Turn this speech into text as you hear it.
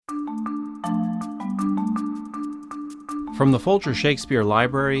From the Folger Shakespeare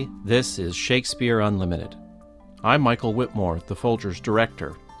Library, this is Shakespeare Unlimited. I'm Michael Whitmore, the Folger's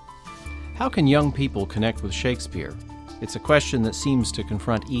director. How can young people connect with Shakespeare? It's a question that seems to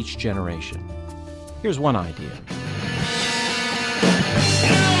confront each generation. Here's one idea.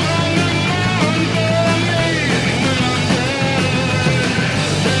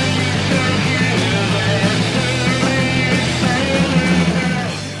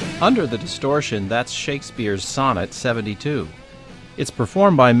 Under the Distortion, that's Shakespeare's Sonnet 72. It's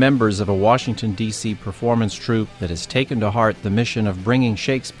performed by members of a Washington, D.C. performance troupe that has taken to heart the mission of bringing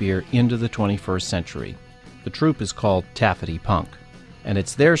Shakespeare into the 21st century. The troupe is called Taffety Punk, and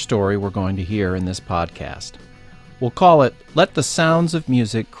it's their story we're going to hear in this podcast. We'll call it Let the Sounds of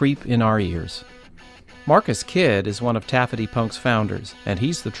Music Creep in Our Ears. Marcus Kidd is one of Taffety Punk's founders, and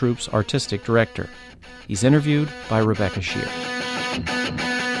he's the troupe's artistic director. He's interviewed by Rebecca Shear.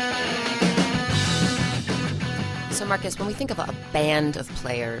 So Marcus, when we think of a band of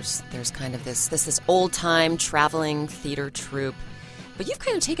players, there's kind of this old-time traveling theater troupe. But you've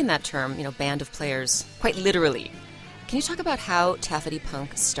kind of taken that term, band of players, quite literally. Can you talk about how Taffety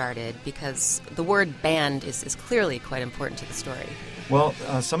Punk started? Because the word band is clearly quite important to the story. Well,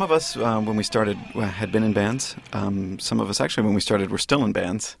 some of us, when we started, had been in bands. Some of us, actually, when we started, were still in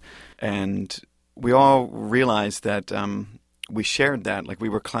bands. And we all realized that we shared that. Like, we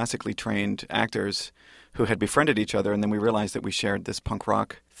were classically trained actors who had befriended each other, and then we realized that we shared this punk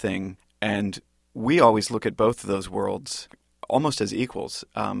rock thing. And we always look at both of those worlds almost as equals.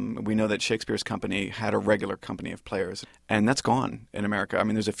 We know that Shakespeare's company had a regular company of players, and that's gone in America. I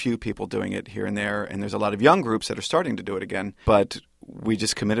mean, there's a few people doing it here and there, and there's a lot of young groups that are starting to do it again. But we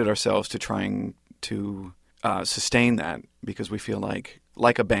just committed ourselves to trying to sustain that because we feel like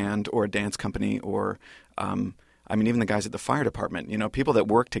a band or a dance company or even the guys at the fire department, people that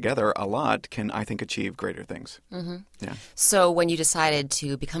work together a lot can, I think, achieve greater things. Mm-hmm. Yeah. So when you decided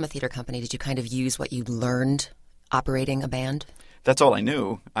to become a theater company, did you kind of use what you learned operating a band? That's all I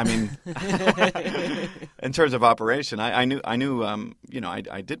knew. I mean, in terms of operation, I knew.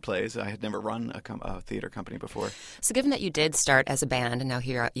 I did plays. I had never run a theater company before. So, given that you did start as a band, and now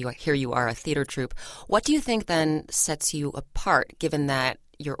here you are a theater troupe, what do you think then sets you apart? Given that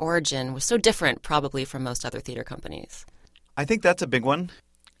your origin was so different, probably from most other theater companies. I think that's a big one.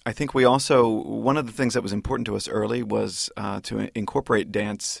 I think we also, one of the things that was important to us early was to incorporate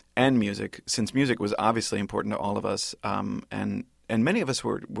dance and music, since music was obviously important to all of us, and many of us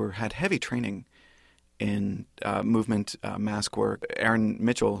had heavy training in movement, mask work. Aaron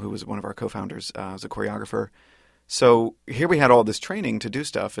Mitchell, who was one of our co-founders, was a choreographer. So here we had all this training to do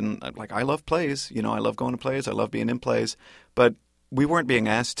stuff, and I love plays. I love going to plays. I love being in plays, but we weren't being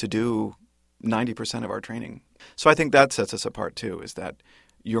asked to do 90% of our training. So I think that sets us apart too, is that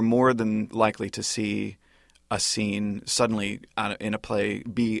you're more than likely to see a scene suddenly in a play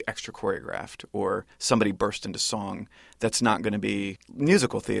be extra choreographed or somebody burst into song. That's not going to be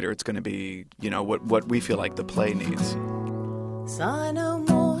musical theater. It's going to be, what we feel like the play needs. Sigh no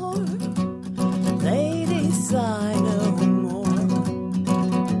more, ladies, sigh no more.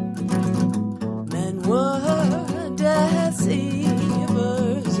 Men were deceivers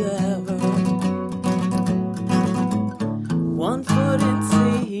ever. One foot in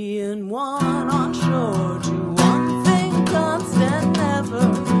sea and one on shore, to one thing constant never.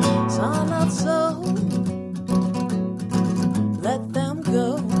 Sigh not so, let them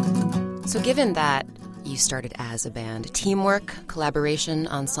go. So given that you started as a band, teamwork, collaboration,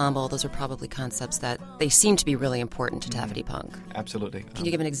 ensemble, those are probably concepts that they seem to be really important to Taffety Punk. Absolutely. Can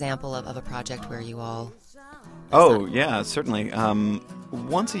you give an example of a project where you all... Oh, yeah, certainly.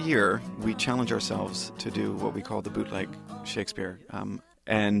 Once a year, we challenge ourselves to do what we call the bootleg Shakespeare.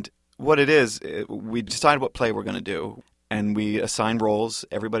 And what it is, we decide what play we're going to do, and we assign roles.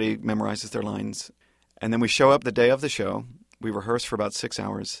 Everybody memorizes their lines. And then we show up the day of the show. We rehearse for about 6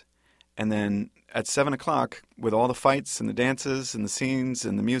 hours. And then at 7 o'clock, with all the fights and the dances and the scenes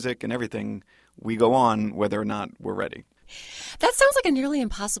and the music and everything, we go on whether or not we're ready. That sounds like a nearly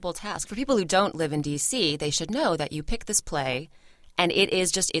impossible task. For people who don't live in D.C., they should know that you pick this play, and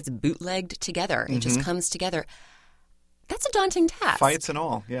it's bootlegged together. It just comes together. That's a daunting task. Fights and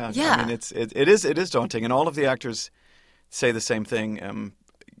all, yeah. Yeah. I mean, it is daunting, and all of the actors say the same thing.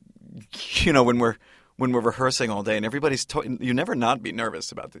 When we're rehearsing all day, and everybody's you never not be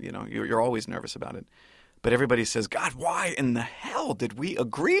nervous about it. You're always nervous about it. But everybody says, God, why in the hell did we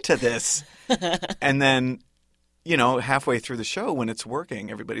agree to this? And then, halfway through the show when it's working,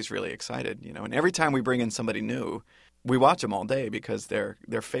 everybody's really excited, and every time we bring in somebody new, we watch them all day because their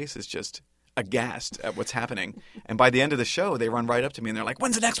face is just aghast at what's happening. And by the end of the show, they run right up to me and they're like,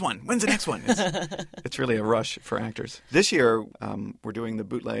 when's the next one? When's the next one? It's really a rush for actors. This year, we're doing the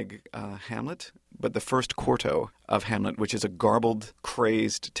bootleg Hamlet, but the first quarto of Hamlet, which is a garbled,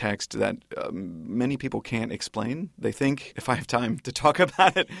 crazed text that many people can't explain. They think, if I have time to talk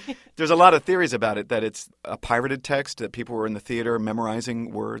about it, there's a lot of theories about it, that it's a pirated text, that people were in the theater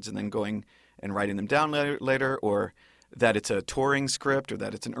memorizing words and then going and writing them down later, or that it's a touring script, or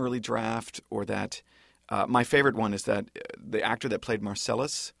that it's an early draft, or that my favorite one is that the actor that played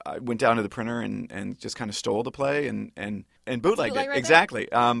Marcellus went down to the printer and just kind of stole the play and bootlegged it. Right exactly.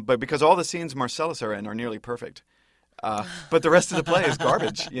 But because all the scenes Marcellus are in are nearly perfect. But the rest of the play is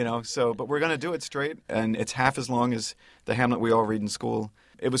garbage, So, but we're going to do it straight, and it's half as long as the Hamlet we all read in school.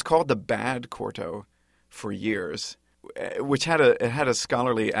 It was called the Bad Quarto for years, which had a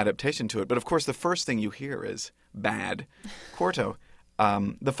scholarly adaptation to it. But of course, the first thing you hear is Bad Quarto.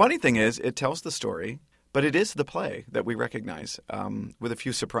 The funny thing is, it tells the story, but it is the play that we recognize, with a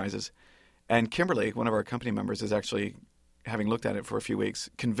few surprises. And Kimberly, one of our company members, is actually, having looked at it for a few weeks,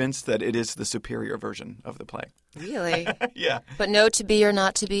 convinced that it is the superior version of the play. Really? Yeah. But no To Be or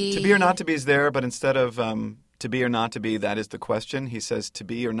Not to Be? To Be or Not to Be is there, but instead of to be or not to be, that is the question, he says to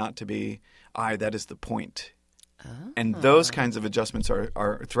be or not to be, that is the point. Oh. And those kinds of adjustments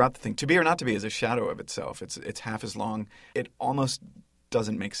are throughout the thing. To Be or Not to Be is a shadow of itself. It's half as long. It almost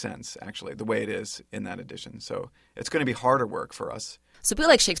doesn't make sense, actually, the way it is in that edition. So it's going to be harder work for us. So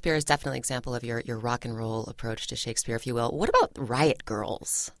Bootleg Shakespeare is definitely an example of your rock and roll approach to Shakespeare, if you will. What about Riot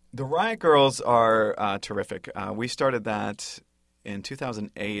Girls? The Riot Girls are terrific. We started that in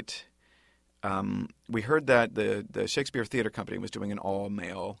 2008. We heard that the Shakespeare Theater Company was doing an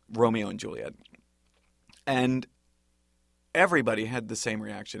all-male Romeo and Juliet. And everybody had the same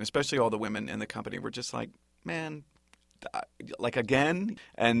reaction, especially all the women in the company were just like, man, like again?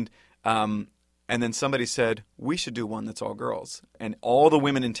 And then somebody said, we should do one that's all girls. And all the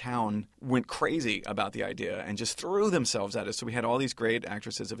women in town went crazy about the idea and just threw themselves at us. So we had all these great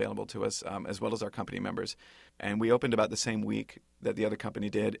actresses available to us, as well as our company members. And we opened about the same week that the other company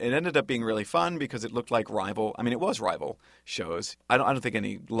did. It ended up being really fun because it looked like it was rival shows. I don't think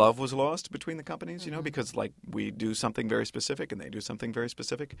any love was lost between the companies, because like we do something very specific and they do something very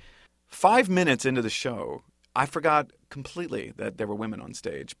specific. 5 minutes into the show, I forgot completely that there were women on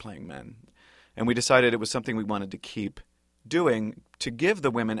stage playing men. And we decided it was something we wanted to keep doing to give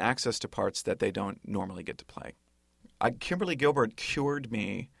the women access to parts that they don't normally get to play. Kimberly Gilbert cured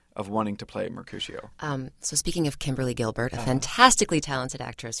me of wanting to play Mercutio. So speaking of Kimberly Gilbert, a fantastically talented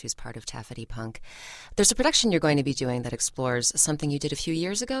actress who's part of Taffety Punk, there's a production you're going to be doing that explores something you did a few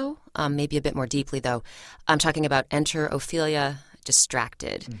years ago, maybe a bit more deeply, though. I'm talking about Enter Ophelia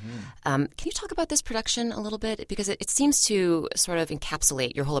Distracted. Mm-hmm. Can you talk about this production a little bit? Because it seems to sort of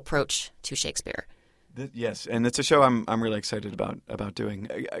encapsulate your whole approach to Shakespeare. Yes, and it's a show I'm really excited about doing.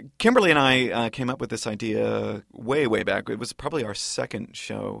 Kimberly and I came up with this idea way back. It was probably our second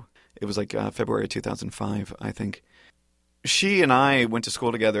show. It was like February 2005, I think. She and I went to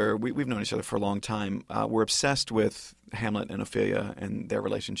school together. We've known each other for a long time. We're obsessed with Hamlet and Ophelia and their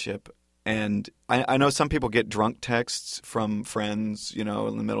relationship. And I know some people get drunk texts from friends, in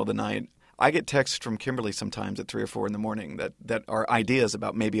the middle of the night. I get texts from Kimberly sometimes at 3 or 4 in the morning that are ideas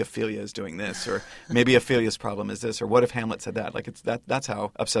about maybe Ophelia is doing this, or maybe Ophelia's problem is this, or what if Hamlet said that? Like that's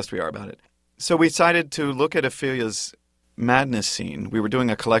how obsessed we are about it. So we decided to look at Ophelia's madness scene. We were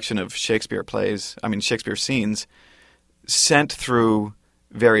doing a collection of Shakespeare scenes sent through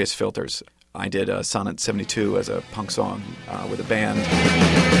various filters. I did Sonnet 72 as a punk song with a band.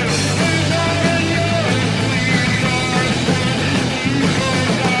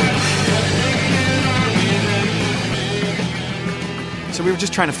 So we were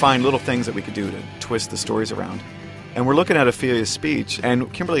just trying to find little things that we could do to twist the stories around. And we're looking at Ophelia's speech,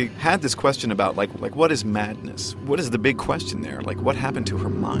 and Kimberly had this question about, like what is madness? What is the big question there? Like, what happened to her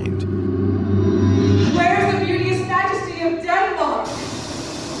mind? Where's the beauteous majesty of Denmark?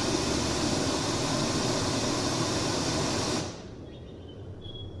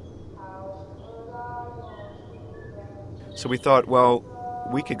 So we thought, well,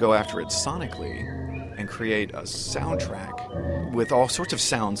 we could go after it sonically and create a soundtrack with all sorts of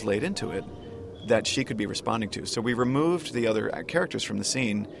sounds laid into it that she could be responding to. So we removed the other characters from the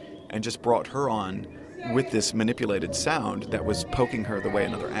scene and just brought her on with this manipulated sound that was poking her the way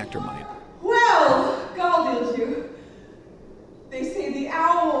another actor might. Well, God did you. They say the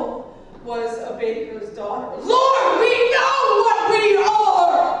owl was a baker's daughter. Lord, we know what we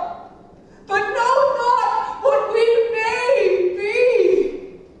are, but know not what we may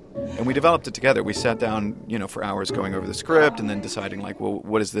be. And we developed it together. We sat down, for hours going over the script and then deciding, like, well,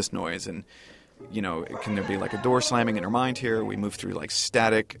 what is this noise? And, can there be like a door slamming in her mind here? We moved through like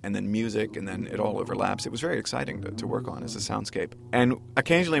static and then music and then it all overlaps. It was very exciting to work on as a soundscape. And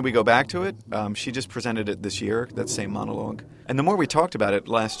occasionally we go back to it. She just presented it this year, that same monologue. And the more we talked about it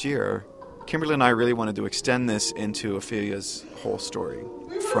last year, Kimberly and I really wanted to extend this into Ophelia's whole story.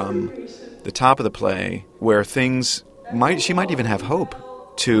 From the top of the play, where she might even have hope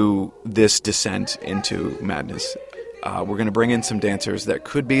to this descent into madness. We're going to bring in some dancers that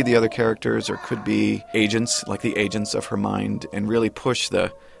could be the other characters or could be agents, like the agents of her mind, and really push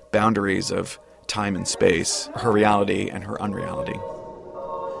the boundaries of time and space, her reality and her unreality.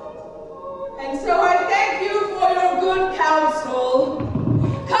 And so I thank you for your good counsel.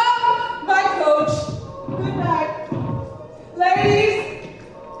 Come, my coach. Good night. Ladies,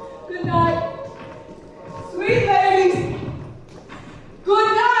 good night. Sweet ladies,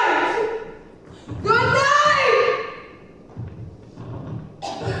 good night. Good night.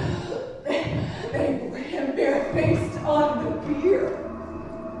 They ran barefaced on the pier.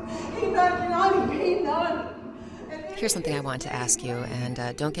 Hey, none. Here's something I want to ask you,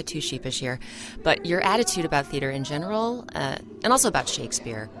 and don't get too sheepish here, but your attitude about theater in general, and also about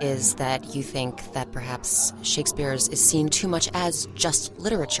Shakespeare, is that you think that perhaps Shakespeare is seen too much as just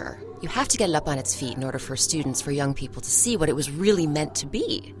literature. You have to get it up on its feet in order for students, for young people, to see what it was really meant to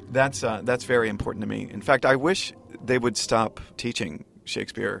be. That's very important to me. In fact, I wish they would stop teaching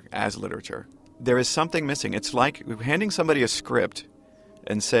Shakespeare as literature. There is something missing. It's like handing somebody a script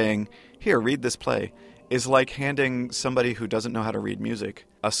and saying, here, read this play, is like handing somebody who doesn't know how to read music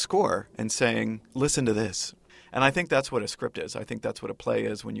a score and saying, listen to this. And I think that's what a script is. I think that's what a play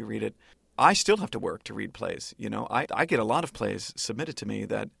is when you read it. I still have to work to read plays. I get a lot of plays submitted to me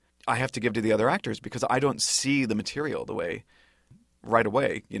that I have to give to the other actors because I don't see the material the way right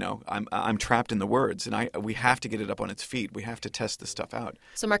away. I'm trapped in the words, and we have to get it up on its feet. We have to test this stuff out.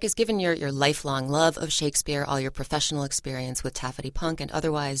 So, Marcus, given your lifelong love of Shakespeare, all your professional experience with Taffety Punk and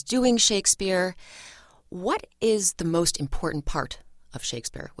otherwise doing Shakespeare, what is the most important part of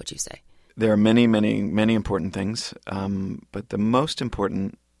Shakespeare, would you say? There are many, many, many important things, but the most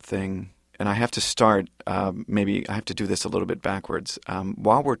important thing, and I have to start, maybe I have to do this a little bit backwards.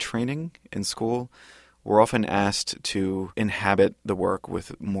 While we're training in school, we're often asked to inhabit the work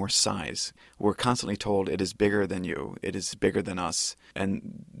with more size. We're constantly told it is bigger than you, it is bigger than us.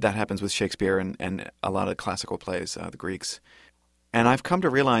 And that happens with Shakespeare and a lot of classical plays, the Greeks. And I've come to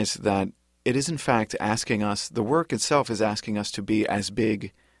realize that it is in fact asking us, the work itself is asking us to be as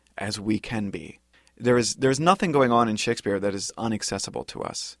big as we can be. There's nothing going on in Shakespeare that is inaccessible to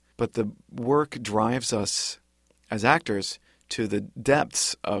us. But the work drives us as actors to the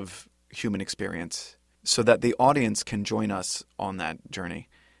depths of human experience, so that the audience can join us on that journey.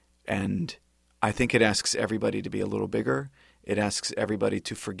 And I think it asks everybody to be a little bigger. It asks everybody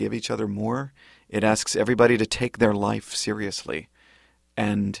to forgive each other more. It asks everybody to take their life seriously.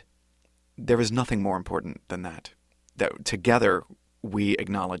 And there is nothing more important than that together we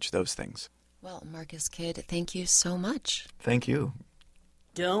acknowledge those things. Well, Marcus Kidd, thank you so much. Thank you.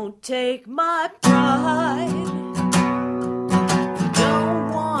 Don't take my pride.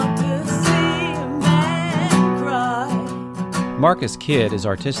 Marcus Kidd is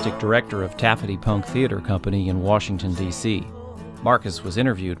artistic director of Taffety Punk Theater Company in Washington, D.C. Marcus was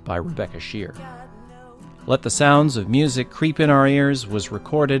interviewed by Rebecca Shear. Let the Sounds of Music Creep in Our Ears was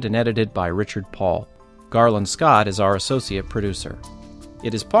recorded and edited by Richard Paul. Garland Scott is our associate producer.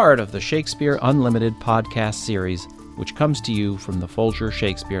 It is part of the Shakespeare Unlimited podcast series, which comes to you from the Folger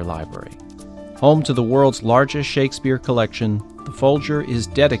Shakespeare Library. Home to the world's largest Shakespeare collection, the Folger is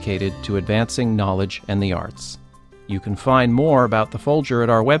dedicated to advancing knowledge and the arts. You can find more about the Folger at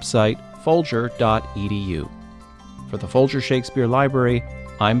our website, folger.edu. For the Folger Shakespeare Library,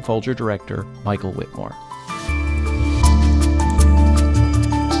 I'm Folger Director Michael Whitmore.